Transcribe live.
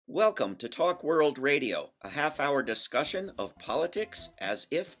Welcome to Talk World Radio, a half-hour discussion of politics as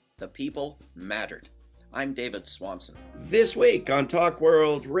if the people mattered. I'm David Swanson. This week on Talk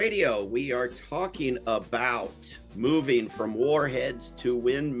World Radio, we are talking about moving from Warheads to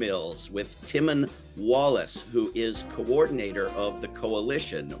Windmills with Timon Wallace, who is coordinator of the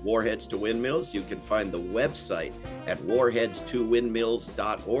coalition Warheads to Windmills. You can find the website at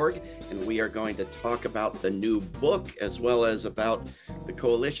warheads2windmills.org, and we are going to talk about the new book as well as about the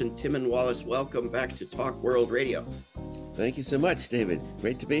coalition. Timon Wallace, welcome back to Talk World Radio. Thank you so much, David.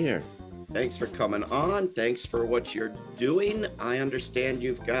 Great to be here. Thanks for coming on. Thanks for what you're doing. I understand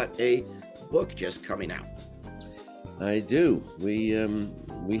you've got a book just coming out. I do. We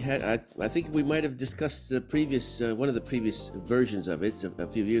had. I think we might have discussed the previous one of the previous versions of it a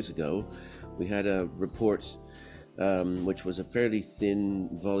few years ago. We had a report, which was a fairly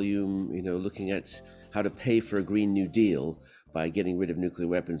thin volume, looking at how to pay for a Green New Deal by getting rid of nuclear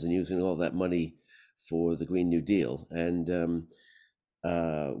weapons and using all that money for the Green New Deal. And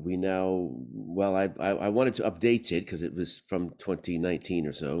we now, well, I wanted to update it because it was from 2019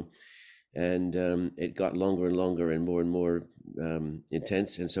 or so, and it got longer and longer and more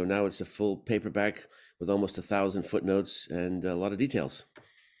intense, and so now it's a full paperback with almost 1,000 footnotes and a lot of details.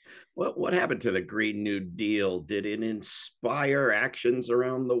 What happened to the Green New Deal? Did it inspire actions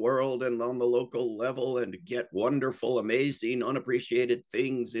around the world and on the local level and get wonderful, amazing, unappreciated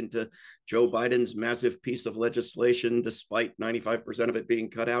things into Joe Biden's massive piece of legislation, despite 95% of it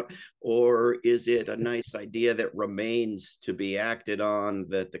being cut out? Or is it a nice idea that remains to be acted on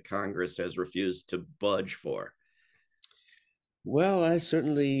that the Congress has refused to budge for? Well, I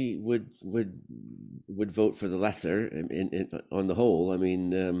certainly would vote for the latter. On the whole, I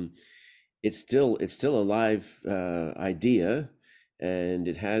mean, it's still a live idea, and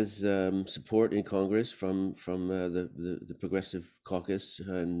it has support in Congress from the Progressive Caucus,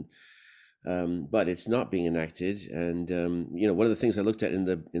 and but it's not being enacted. And one of the things I looked at in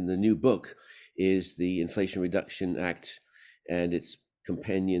the new book is the Inflation Reduction Act and its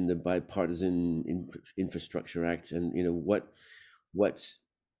companion, the Bipartisan Infrastructure Act, and what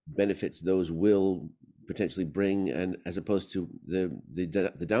benefits those will potentially bring, and as opposed to the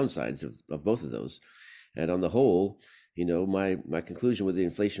downsides of both of those. And on the whole, my conclusion with the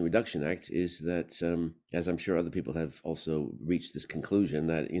Inflation Reduction Act is that, as I'm sure other people have also reached this conclusion,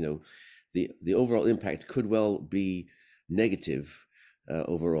 that the overall impact could well be negative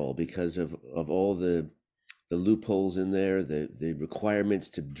overall because of all the loopholes in there, the requirements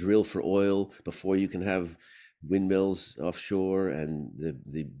to drill for oil before you can have windmills offshore, and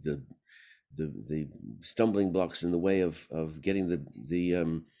the stumbling blocks in the way of getting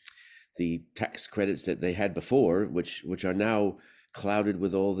the tax credits that they had before, which are now clouded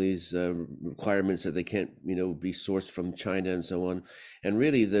with all these requirements that they can't be sourced from China and so on. And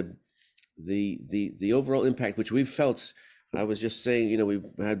really the overall impact, which we've felt, I was just saying, we've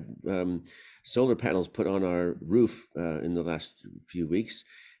had solar panels put on our roof in the last few weeks,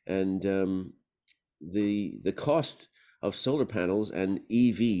 and the cost of solar panels and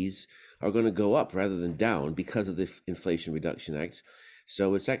EVs are going to go up rather than down because of the Inflation Reduction Act.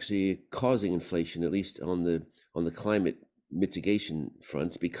 So it's actually causing inflation, at least on the climate mitigation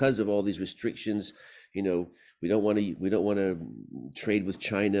front, because of all these restrictions. We don't want to trade with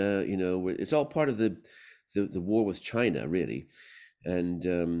China. It's all part of the war with China, really. And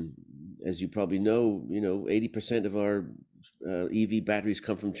as you probably know, 80% of our EV batteries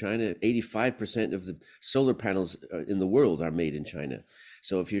come from China. 85% of the solar panels in the world are made in China.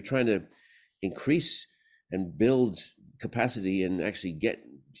 So if you're trying to increase and build capacity and actually get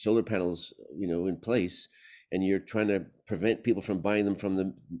solar panels, in place, and you're trying to prevent people from buying them from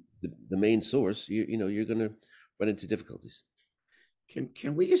the main source, you're going to run into difficulties.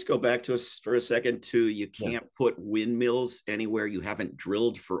 Can we just go back to us for a second to you can't put windmills anywhere you haven't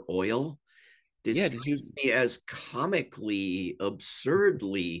drilled for oil? This strikes me as comically,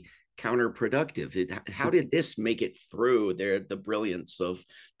 absurdly counterproductive. How did this make it through the brilliance of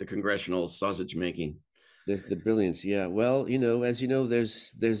the congressional sausage making? The brilliance, yeah. Well, as you know,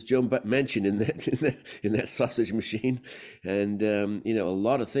 there's Joe Manchin in that sausage machine, and a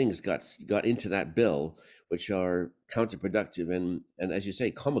lot of things got into that bill which are counterproductive and as you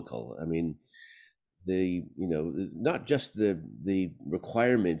say, comical. I mean, not just the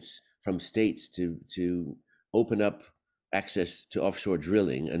requirements from states to open up access to offshore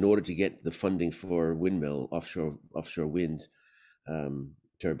drilling in order to get the funding for offshore wind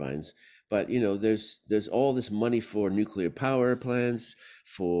turbines, but there's all this money for nuclear power plants,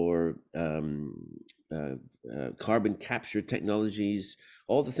 for carbon capture technologies,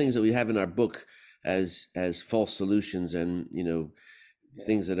 all the things that we have in our book as false solutions, and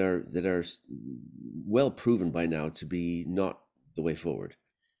things that are well proven by now to be not the way forward.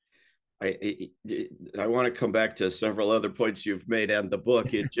 I want to come back to several other points you've made and the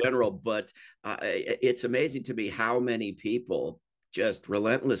book in general, but it's amazing to me how many people just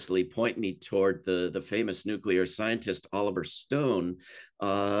relentlessly point me toward the famous nuclear scientist Oliver Stone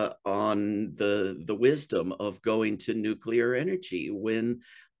on the wisdom of going to nuclear energy when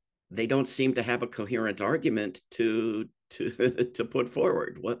they don't seem to have a coherent argument to put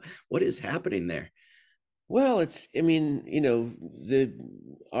forward. What is happening there? Well, I mean, the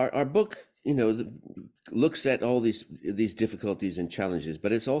our book, looks at all these difficulties and challenges,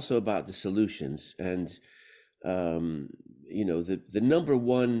 but it's also about the solutions. And um, the number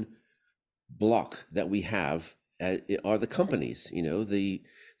one block that we have are the companies,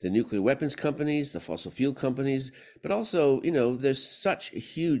 the nuclear weapons companies, the fossil fuel companies, but also, there's such a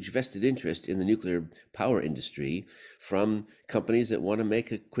huge vested interest in the nuclear power industry from companies that want to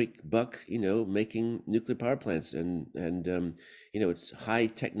make a quick buck, making nuclear power plants. And it's high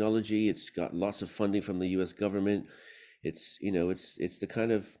technology. It's got lots of funding from the US government. It's the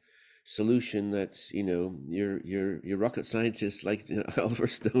kind of solution that your rocket scientists like Oliver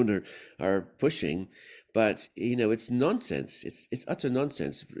Stone are pushing, but it's nonsense. It's utter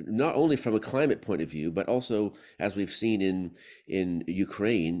nonsense. Not only from a climate point of view, but also as we've seen in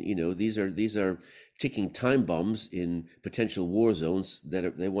Ukraine. These are ticking time bombs in potential war zones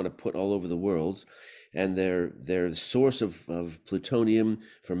that they want to put all over the world, and they're the source of plutonium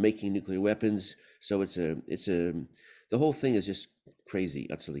for making nuclear weapons. So the whole thing is just crazy,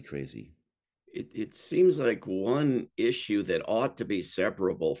 utterly crazy. It seems like one issue that ought to be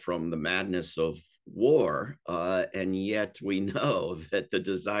separable from the madness of war, and yet we know that the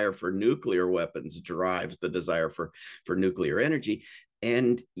desire for nuclear weapons drives the desire for nuclear energy.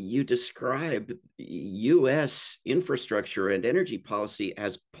 And you describe US infrastructure and energy policy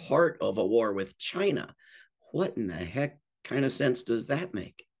as part of a war with China. What in the heck kind of sense does that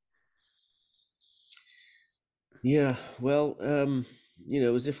make? Yeah, well, as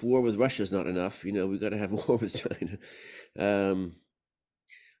if war with Russia is not enough, we've got to have war with China. Um,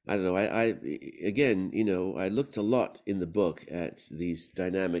 I don't know. Again, I looked a lot in the book at these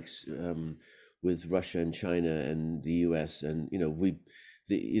dynamics with Russia and China and the US, and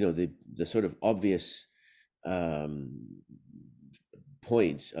the sort of obvious um,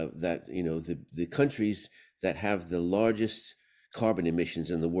 point of that, the countries that have the largest carbon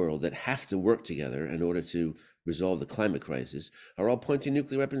emissions in the world that have to work together in order to resolve the climate crisis are all pointing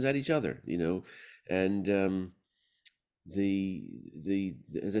nuclear weapons at each other, and the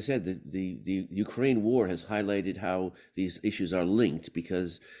as I said, the Ukraine war has highlighted how these issues are linked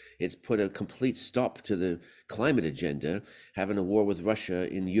because it's put a complete stop to the climate agenda, having a war with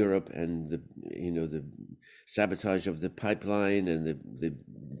Russia in Europe and the sabotage of the pipeline and the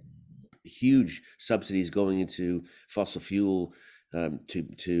huge subsidies going into fossil fuel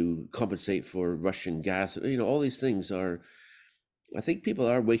to compensate for Russian gas. All these things are. I think people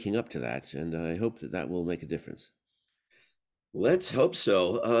are waking up to that, and I hope that will make a difference. Let's hope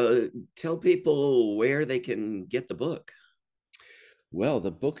so. Tell people where they can get the book. Well,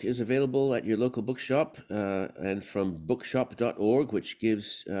 the book is available at your local bookshop and from bookshop.org, which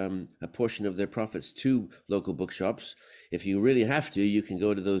gives a portion of their profits to local bookshops. If you really have to, you can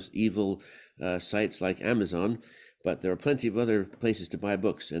go to those evil sites like Amazon, but there are plenty of other places to buy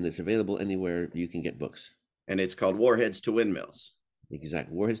books, and it's available anywhere you can get books. And it's called Warheads to Windmills.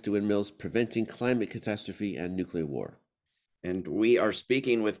 Exact. Warheads to Windmills, Preventing Climate Catastrophe and Nuclear War. And we are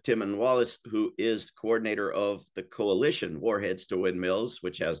speaking with Timon Wallace, who is coordinator of the coalition Warheads to Windmills,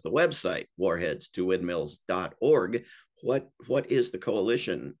 which has the website warheadstowindmills.org. What is the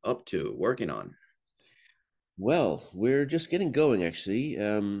coalition up to, working on? Well, we're just getting going, actually.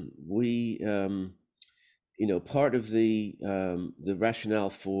 Part of the rationale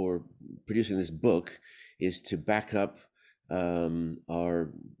for producing this book is to back up our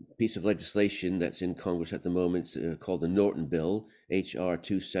piece of legislation that's in Congress at the moment called the Norton Bill, HR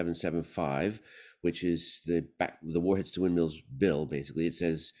 2775, which is the Warheads to Windmills bill. Basically, it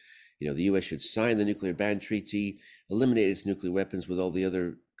says, the U.S. should sign the nuclear ban treaty, eliminate its nuclear weapons with all the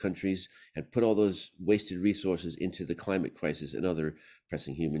other countries, and put all those wasted resources into the climate crisis and other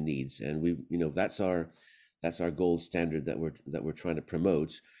pressing human needs. And that's our gold standard that we're trying to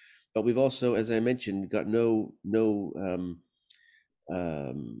promote. But we've also, as I mentioned, got no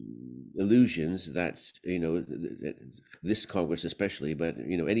illusions that this Congress especially, but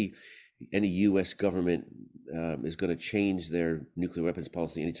any U.S. government is going to change their nuclear weapons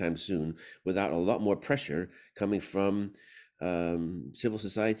policy anytime soon without a lot more pressure coming from civil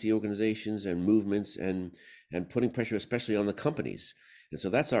society organizations and movements and putting pressure especially on the companies. And so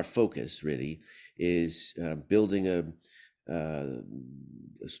that's our focus, really, is building a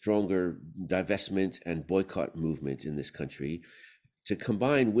stronger divestment and boycott movement in this country to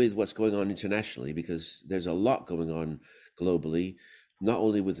combine with what's going on internationally, because there's a lot going on globally, not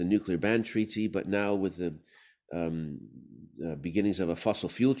only with the nuclear ban treaty, but now with the beginnings of a fossil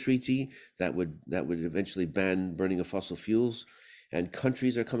fuel treaty that would eventually ban burning of fossil fuels. And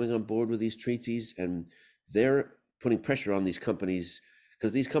countries are coming on board with these treaties, and they're putting pressure on these companies,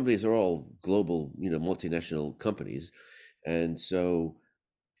 because these companies are all global, multinational companies. And so,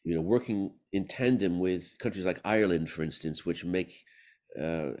 working in tandem with countries like Ireland, for instance, which make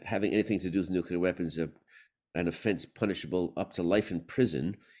having anything to do with nuclear weapons an offense punishable up to life in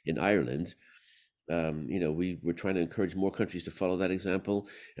prison in Ireland. We're trying to encourage more countries to follow that example,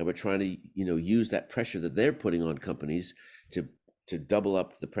 and we're trying to, use that pressure that they're putting on companies to double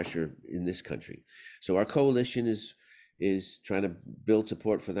up the pressure in this country. So our coalition is trying to build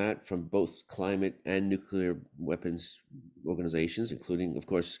support for that from both climate and nuclear weapons organizations, including, of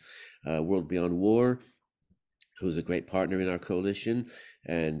course, World Beyond War, who's a great partner in our coalition,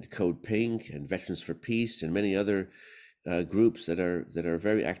 and Code Pink and Veterans for Peace and many other groups that are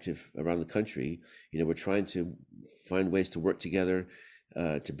very active around the country. We're trying to find ways to work together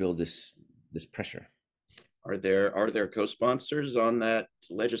to build this pressure. Are there co-sponsors on that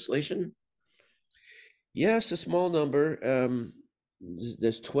legislation? Yes, a small number.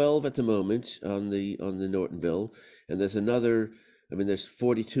 There's 12 at the moment on the Norton bill, and there's another. I mean, there's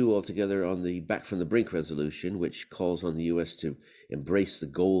 42 altogether on the Back from the Brink resolution, which calls on the U.S. to embrace the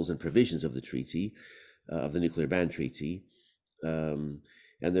goals and provisions of the treaty, of the nuclear ban treaty. And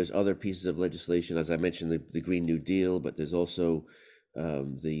there's other pieces of legislation, as I mentioned, the Green New Deal, but there's also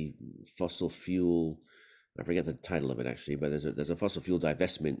the fossil fuel. I forget the title of it actually, but there's a fossil fuel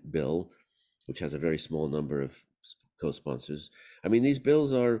divestment bill, which has a very small number of co-sponsors. I mean, these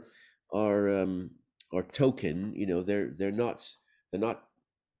bills are token. They're not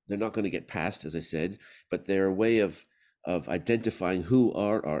going to get passed, as I said, but they're a way of identifying who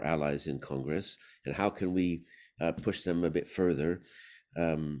are our allies in Congress and how can we push them a bit further.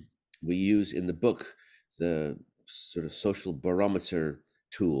 We use in the book the sort of social barometer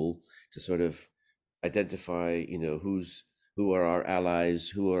tool to sort of identify, who are our allies,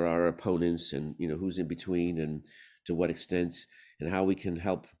 who are our opponents, and who's in between, and to what extent, and how we can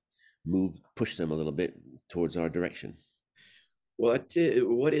help push them a little bit towards our direction. What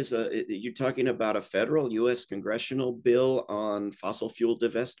is you're talking about a federal U.S. congressional bill on fossil fuel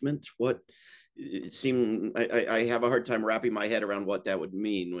divestment? I have a hard time wrapping my head around what that would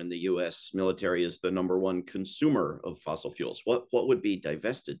mean when the U.S. military is the number one consumer of fossil fuels. What would be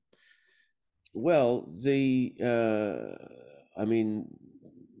divested? Well, I mean,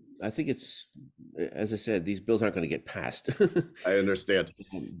 I think it's, as I said, these bills aren't going to get passed. I understand.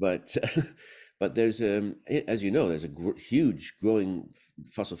 but but there's as you know, there's a huge growing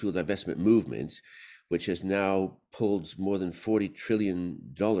fossil fuel divestment movement, which has now pulled more than $40 trillion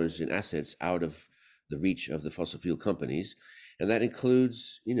in assets out of the reach of the fossil fuel companies. And that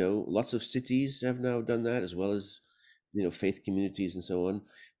includes, lots of cities have now done that, as well as, faith communities and so on.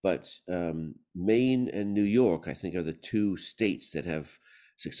 But Maine and New York, I think, are the two states that have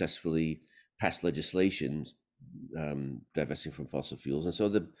successfully passed legislation divesting from fossil fuels. And so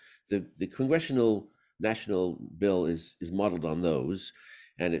the congressional national bill is modeled on those,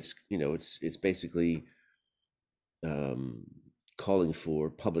 and it's basically calling for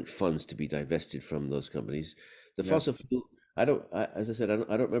public funds to be divested from those companies. The fossil fuel, as I said, I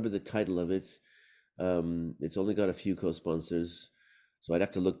don't remember the title of it. It's only got a few co-sponsors, so I'd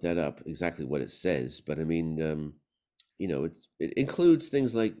have to look that up exactly what it says. But I mean, it includes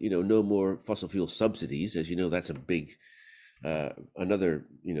things like, no more fossil fuel subsidies. As you know, that's a big another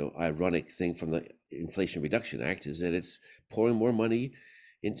ironic thing from the Inflation Reduction Act is that it's pouring more money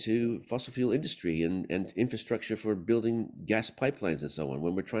into fossil fuel industry and infrastructure for building gas pipelines and so on,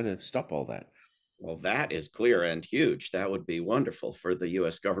 when we're trying to stop all that. Well, that is clear and huge. That would be wonderful for the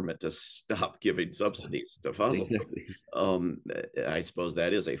U.S. government to stop giving subsidies to fossil fuels. Exactly. I suppose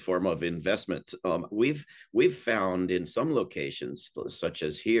that is a form of investment. We've found in some locations, such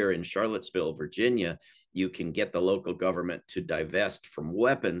as here in Charlottesville, Virginia, you can get the local government to divest from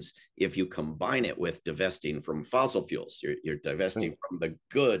weapons if you combine it with divesting from fossil fuels. You're divesting from the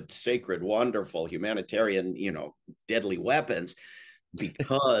good, sacred, wonderful, humanitarian, deadly weapons,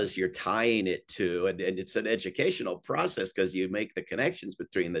 because you're tying it to, and it's an educational process because you make the connections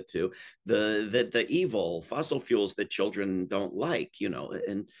between the two, the evil fossil fuels that children don't like,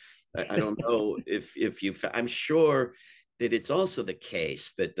 and I don't know if you, I'm sure that it's also the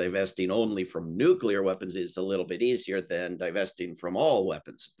case that divesting only from nuclear weapons is a little bit easier than divesting from all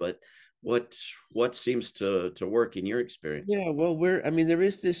weapons. But what what seems to work in your experience? Yeah, well, I mean, there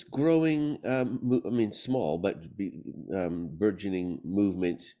is this growing, I mean, small but burgeoning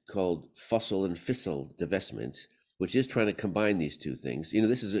movement called fossil and fissile divestment, which is trying to combine these two things.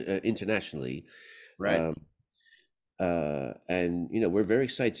 This is internationally. Right. Um, and we're very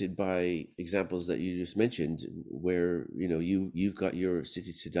excited by examples that you just mentioned, where you've got your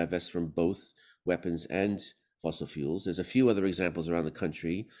city to divest from both weapons and fossil fuels. There's a few other examples around the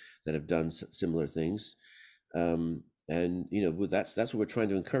country that have done similar things, and that's what we're trying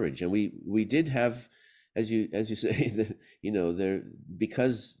to encourage. And we did have, as you say, there,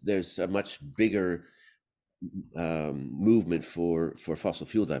 because there's a much bigger movement for fossil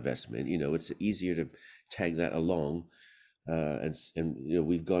fuel divestment. It's easier to tag that along. And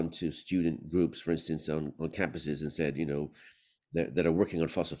we've gone to student groups, for instance, on campuses and said, that are working on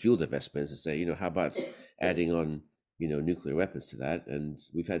fossil fuel divestments, and say, how about adding on, nuclear weapons to that? And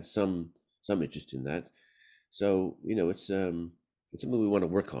we've had some interest in that. So it's something we want to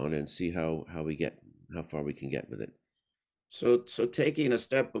work on and see how far we can get with it. So taking a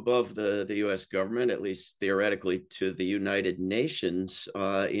step above the U.S. government, at least theoretically, to the United Nations,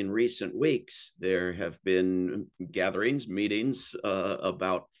 in recent weeks, there have been gatherings, meetings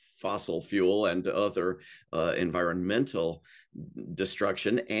about fossil fuel and other environmental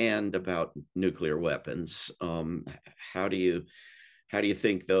destruction, and about nuclear weapons. How do you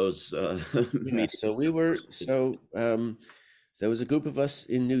think those Yeah, meetings? so we were so there was a group of us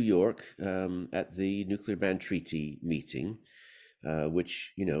in New York at the Nuclear Ban Treaty meeting,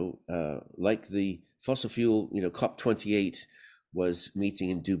 which like the fossil fuel, COP28 was meeting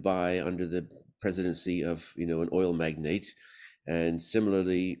in Dubai under the presidency of an oil magnate, and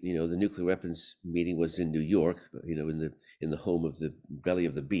similarly, the nuclear weapons meeting was in New York, in the home of the belly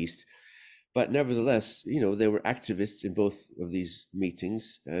of the beast. But nevertheless, there were activists in both of these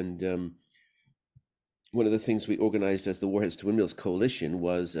meetings, and one of the things we organized as the Warheads to Windmills Coalition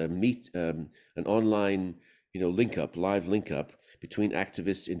was an online, live link up between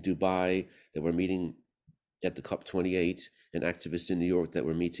activists in Dubai that were meeting at the COP28 and activists in New York that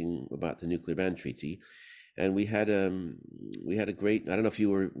were meeting about the nuclear ban treaty. And we had a great. I don't know if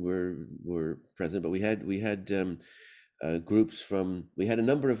you were present, but we had groups from. We had a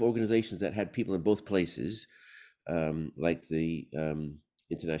number of organizations that had people in both places, like the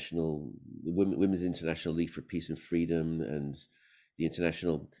Women's International League for Peace and Freedom, and the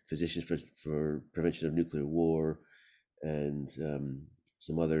International Physicians for Prevention of Nuclear War, and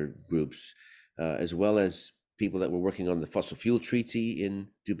some other groups, as well as people that were working on the fossil fuel treaty in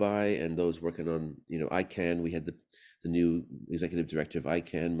Dubai, and those working on ICANN. We had the new executive director of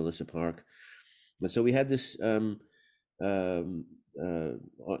ICANN, Melissa Park, and so we had this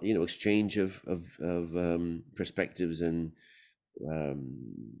exchange of perspectives and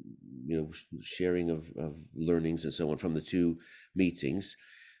sharing of learnings and so on from the two meetings,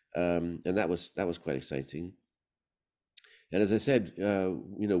 and that was quite exciting. And as I said,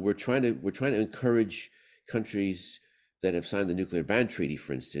 we're trying to encourage countries that have signed the nuclear ban treaty,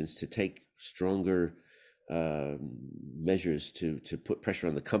 for instance, to take stronger measures to put pressure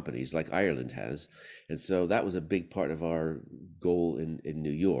on the companies, like Ireland has. And so that was a big part of our goal in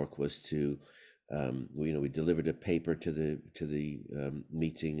New York, was to we delivered a paper to the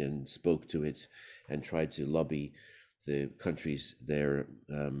meeting and spoke to it and tried to lobby the countries there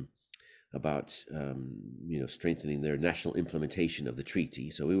about strengthening their national implementation of the treaty.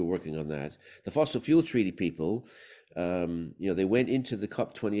 So we were working on that. The fossil fuel treaty people, they went into the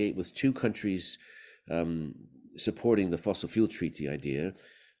COP28 with two countries supporting the fossil fuel treaty idea,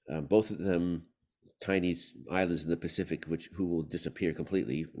 both of them tiny islands in the Pacific, who will disappear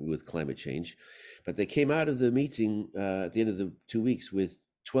completely with climate change. But they came out of the meeting at the end of the 2 weeks with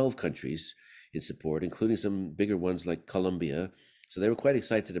 12 countries in support, including some bigger ones like Colombia. So they were quite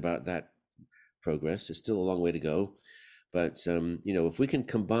excited about that progress. There's still a long way to go, but if we can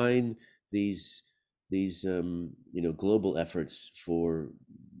combine these global efforts for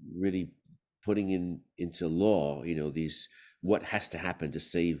really putting into law these, what has to happen to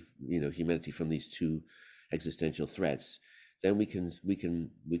save humanity from these two existential threats, then we can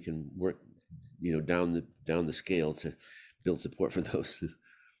work down the scale to build support for those.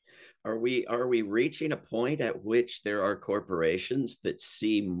 Are we reaching a point at which there are corporations that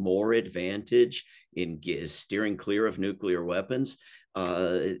see more advantage in steering clear of nuclear weapons,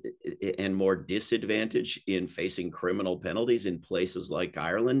 and more disadvantage in facing criminal penalties in places like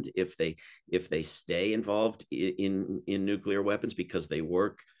Ireland if they stay involved in nuclear weapons, because they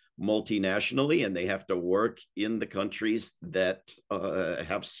work multinationally, and they have to work in the countries that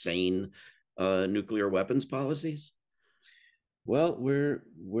have sane nuclear weapons policies? Well, we're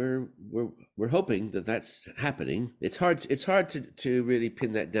hoping that that's happening. It's hard to really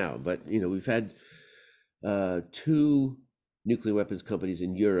pin that down, but we've had two nuclear weapons companies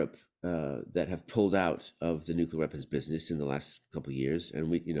in Europe that have pulled out of the nuclear weapons business in the last couple of years, and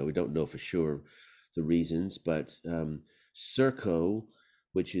we don't know for sure the reasons, but Serco,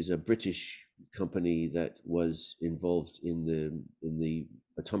 which is a British company that was involved in the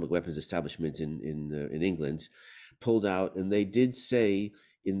atomic weapons establishment in England, pulled out, and they did say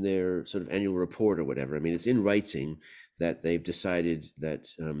in their sort of annual report or whatever. I mean, it's in writing that they've decided that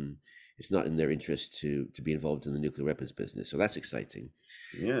it's not in their interest to be involved in the nuclear weapons business. So that's exciting.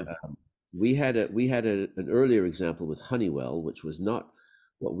 Yeah, We had an earlier example with Honeywell, which was not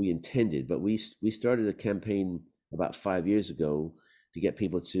what we intended, but we started a campaign about 5 years ago to get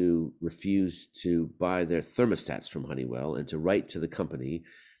people to refuse to buy their thermostats from Honeywell and to write to the company.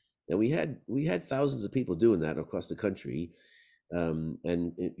 And we had thousands of people doing that across the country. And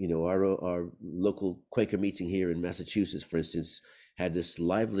our local Quaker meeting here in Massachusetts, for instance, had this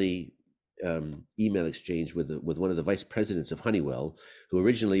lively email exchange with one of the vice presidents of Honeywell, who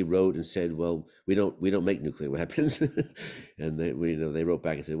originally wrote and said, "Well, we don't make nuclear weapons," and they wrote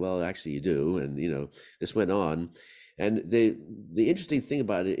back and said, "Well, actually, you do." And this went on, and the interesting thing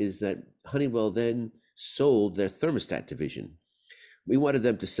about it is that Honeywell then sold their thermostat division. We wanted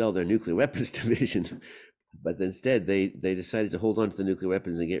them to sell their nuclear weapons division, but instead they decided to hold on to the nuclear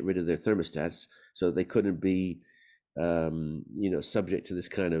weapons and get rid of their thermostats so that they couldn't be subject to this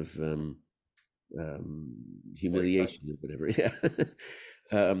kind of humiliation or whatever. Yeah.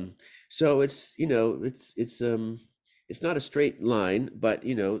 So it's not a straight line, but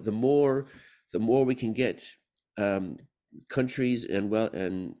the more we can get countries and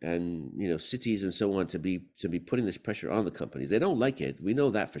cities and so on to be putting this pressure on the companies. They don't like it. We know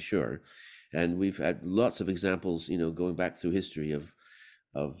that for sure, and we've had lots of examples, going back through history of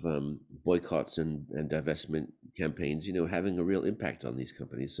boycotts and divestment campaigns, having a real impact on these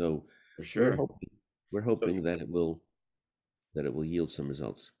companies. So for we're sure. hoping we're hoping that it will yield some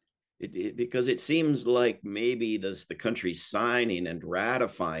results. Because it seems like maybe the country signing and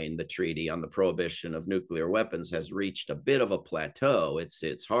ratifying the treaty on the prohibition of nuclear weapons has reached a bit of a plateau.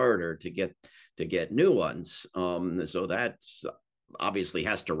 It's harder to get new ones. So that's obviously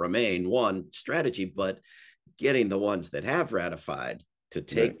has to remain one strategy, but getting the ones that have ratified to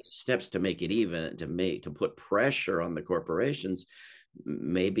take Right. steps to make it even to put pressure on the corporations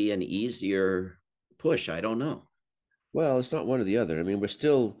may be an easier push. I don't know. Well, it's not one or the other. I mean, we're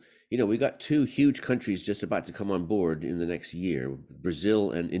still, we got two huge countries just about to come on board in the next year,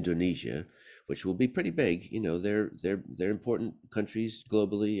 Brazil and Indonesia, which will be pretty big. They're important countries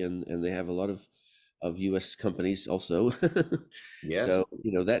globally, and they have a lot of U.S. companies also. Yes. So,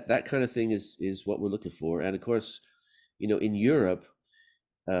 that kind of thing is what we're looking for. And of course, in Europe,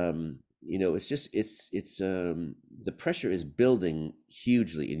 it's the pressure is building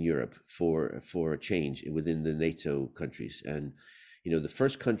hugely in Europe for a change within the NATO countries, and the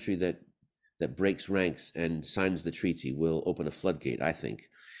first country that breaks ranks and signs the treaty will open a floodgate, I think.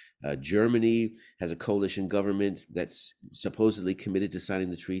 Germany has a coalition government that's supposedly committed to signing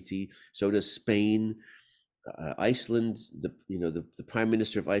the treaty. So does Spain. Iceland, the prime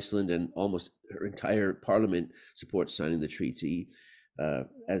minister of Iceland and almost her entire parliament supports signing the treaty,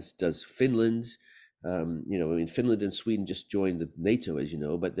 as does Finland. I mean, Finland and Sweden just joined the NATO, as you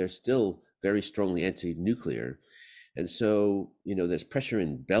know, but they're still very strongly anti-nuclear. And so, there's pressure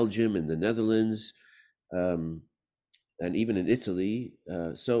in Belgium and the Netherlands, and even in Italy.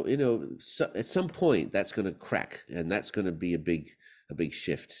 So at some point that's going to crack, and that's going to be a big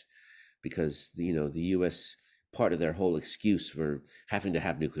shift, because the U.S., part of their whole excuse for having to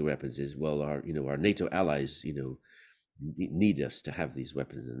have nuclear weapons is, well, our NATO allies need us to have these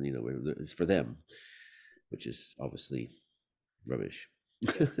weapons, and it's for them, which is obviously rubbish.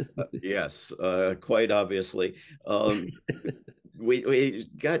 Yes, quite obviously. We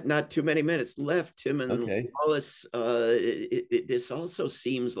got not too many minutes left, Tim and Okay. Wallace. This also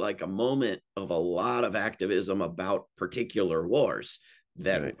seems like a moment of a lot of activism about particular wars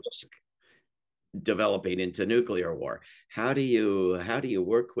that Right. risk developing into nuclear war. How do you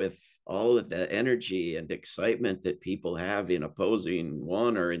work with all of the energy and excitement that people have in opposing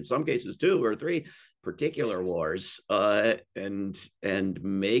one, or in some cases two or three particular wars, and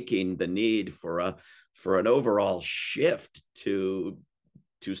making the need for an overall shift to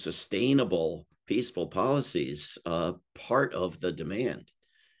sustainable peaceful policies part of the demand?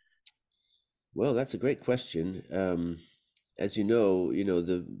 Well, that's a great question. as you know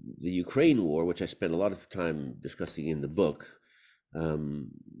the Ukraine war, which I spent a lot of time discussing in the book, um,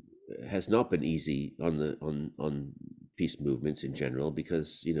 has not been easy on the on peace movements in general,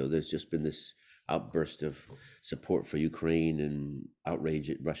 because there's just been this outburst of support for Ukraine and outrage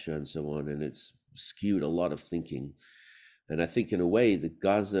at Russia and so on, and it's skewed a lot of thinking. And I think in a way the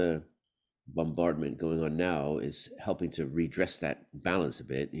Gaza bombardment going on now is helping to redress that balance a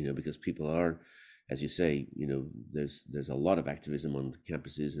bit, because people are, as you say, there's a lot of activism on the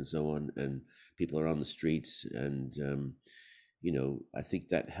campuses and so on, and people are on the streets, and I think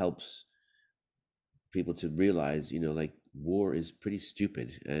that helps people to realize, like, war is pretty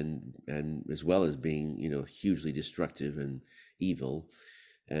stupid, and as well as being, hugely destructive and evil.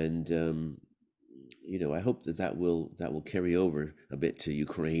 And I hope that will carry over a bit to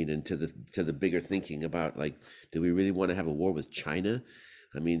Ukraine and to the bigger thinking about, like, do we really want to have a war with China?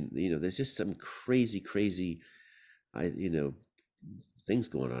 I mean, there's just some crazy things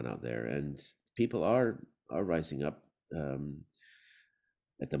going on out there, and people are rising up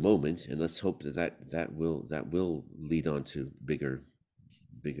at the moment, and let's hope that will lead on to bigger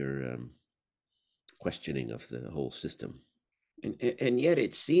questioning of the whole system. And yet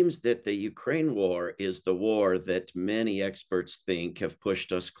it seems that the Ukraine war is the war that many experts think have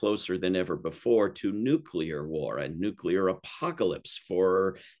pushed us closer than ever before to nuclear war and nuclear apocalypse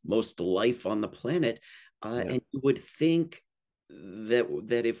for most life on the planet. Yeah. And you would think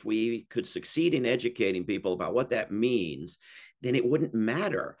that if we could succeed in educating people about what that means, then it wouldn't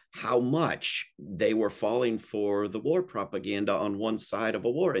matter how much they were falling for the war propaganda on one side of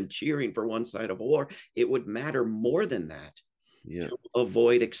a war and cheering for one side of a war. It would matter more than that, Yeah. to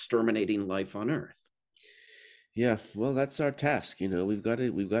avoid exterminating life on Earth. Yeah, well, that's our task. We've got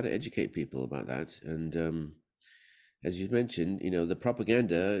to educate people about that. And as you mentioned, the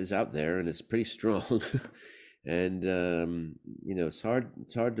propaganda is out there and it's pretty strong. And it's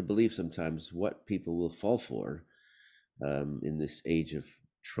hard to believe sometimes what people will fall for in this age of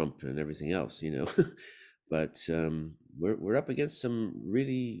Trump and everything else. But we're up against some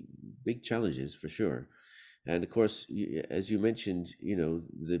really big challenges for sure. And of course, as you mentioned,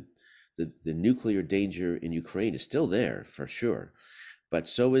 the nuclear danger in Ukraine is still there for sure, but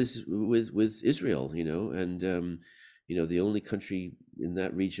so is with Israel, and the only country in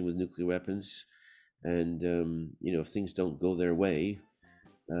that region with nuclear weapons. And if things don't go their way,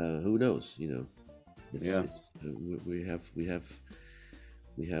 who knows? It's,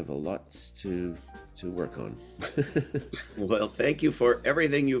 we have a lot to work on. Well, thank you for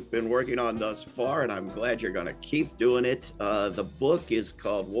everything you've been working on thus far, and I'm glad you're going to keep doing it. The book is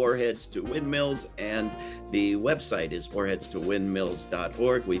called Warheads to Windmills, and the website is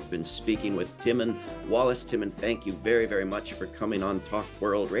warheadstowindmills.org. We've been speaking with Timon Wallace. Timon, thank you very, very much for coming on Talk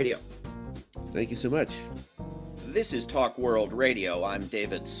World Radio. Thank you so much. This is Talk World Radio. I'm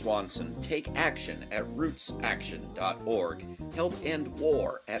David Swanson. Take action at rootsaction.org. Help end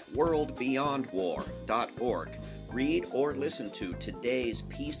war at worldbeyondwar.org. Read or listen to today's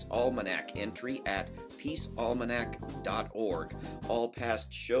Peace Almanac entry at peacealmanac.org. All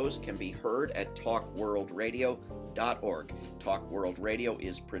past shows can be heard at talkworldradio.org. Talk World Radio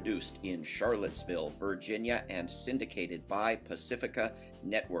is produced in Charlottesville, Virginia, and syndicated by Pacifica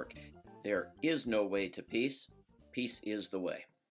Network. There is no way to peace. Peace is the way.